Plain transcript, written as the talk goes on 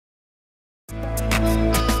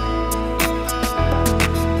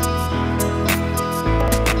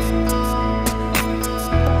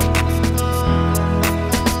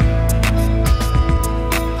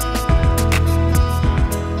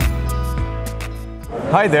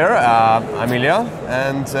Hi there, I'm Ilya,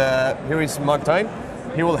 and here is Martin.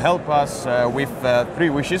 He will help us with 3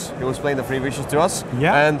 wishes. He will explain the 3 wishes to us.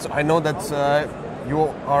 Yeah. And I know that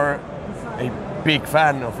you are a big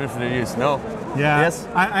fan of Würfel reviews, no? Yeah. Yes?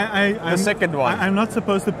 I'm, second one. I'm not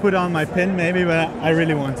supposed to put on my pin maybe, but I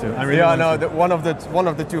really want to. One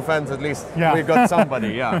of the 2 fans at least. Yeah. We got somebody,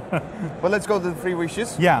 yeah. But let's go to the 3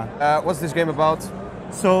 wishes. Yeah. What's this game about?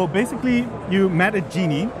 So basically you met a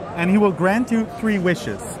genie and he will grant you 3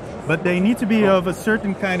 wishes, but they need to be of a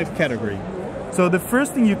certain kind of category. So the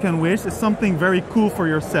first thing you can wish is something very cool for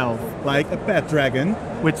yourself, like a pet dragon,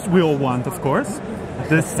 which we all want, of course.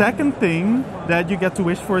 The second thing that you get to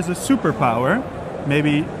wish for is a superpower,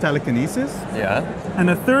 maybe telekinesis. Yeah. And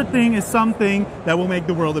the third thing is something that will make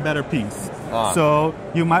the world a better place. So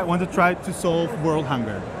you might want to try to solve world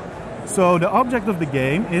hunger. So the object of the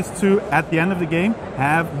game is to, at the end of the game,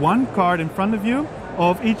 have 1 card in front of you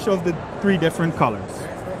of each of the 3 different colors.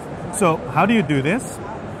 So how do you do this?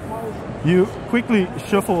 You quickly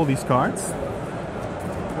shuffle all these cards.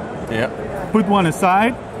 Yeah. Put 1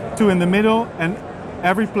 aside, 2 in the middle, and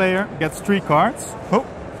every player gets 3 cards. Oh.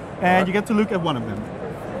 And you get to look at one of them.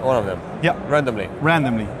 One of them? Yeah. Randomly?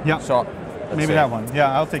 Randomly, yeah. So, maybe that one.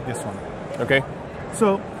 Yeah, I'll take this one. Okay.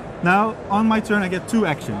 So now on my turn I get 2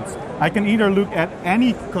 actions. I can either look at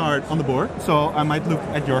any card on the board, so I might look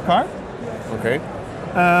at your card. Okay.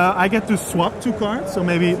 I get to swap 2 cards, so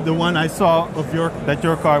maybe the one I saw of that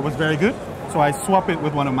your card was very good, so I swap it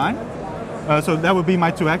with one of mine. So that would be my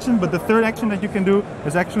 2 actions, but the third action that you can do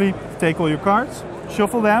is actually take all your cards,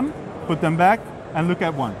 shuffle them, put them back, and look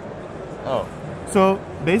at one. Oh. So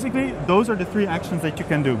basically, those are the 3 actions that you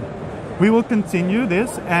can do. We will continue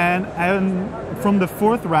this, and from the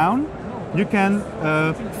 4th round, you can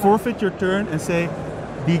forfeit your turn and say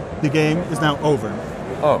the game is now over.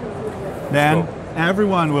 Oh. Then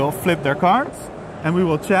everyone will flip their cards, and we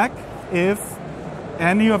will check if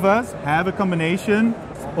any of us have a combination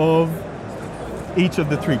of each of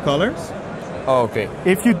the 3 colors. Oh, okay.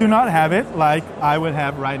 If you do not have it, like I would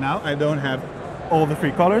have right now, I don't have all the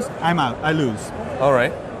 3 colors, I'm out, I lose. All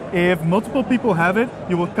right. If multiple people have it,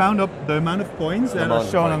 you will count up the amount of points that are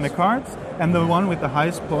shown on the cards, and the one with the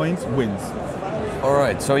highest points wins. All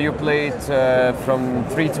right, so you played from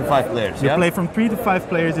 3 to 5 players, You play from 3 to 5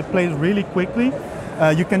 players, it plays really quickly.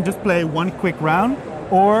 You can just play 1 quick round,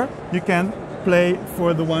 or you can play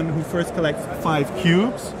for the one who first collects 5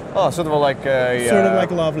 cubes. Oh, sort of like a... sort of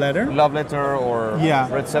like Love Letter. Love Letter, or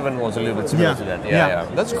Red 7 was a little bit similar to that. Yeah.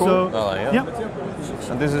 That's cool. So, yeah.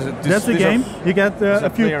 And That's the game. You get a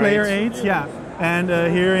few player aids. aids, yeah. And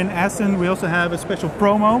here in Essen, we also have a special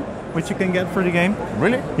promo, which you can get for the game.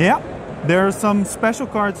 Really? Yeah. There are some special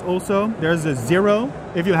cards also. There's a 0.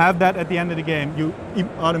 If you have that at the end of the game, you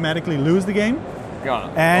automatically lose the game.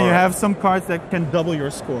 Got it. And you have some cards that can double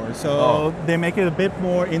your score. So they make it a bit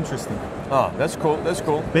more interesting. Oh, that's cool. That's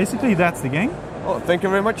cool. Basically, that's the game. Oh, thank you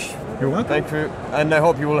very much. You're welcome. Thank you. And I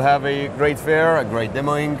hope you will have a great fair, a great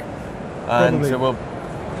demoing. And we'll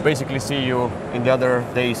basically see you in the other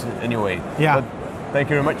days anyway. Yeah. But thank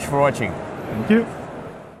you very much for watching. Thank you.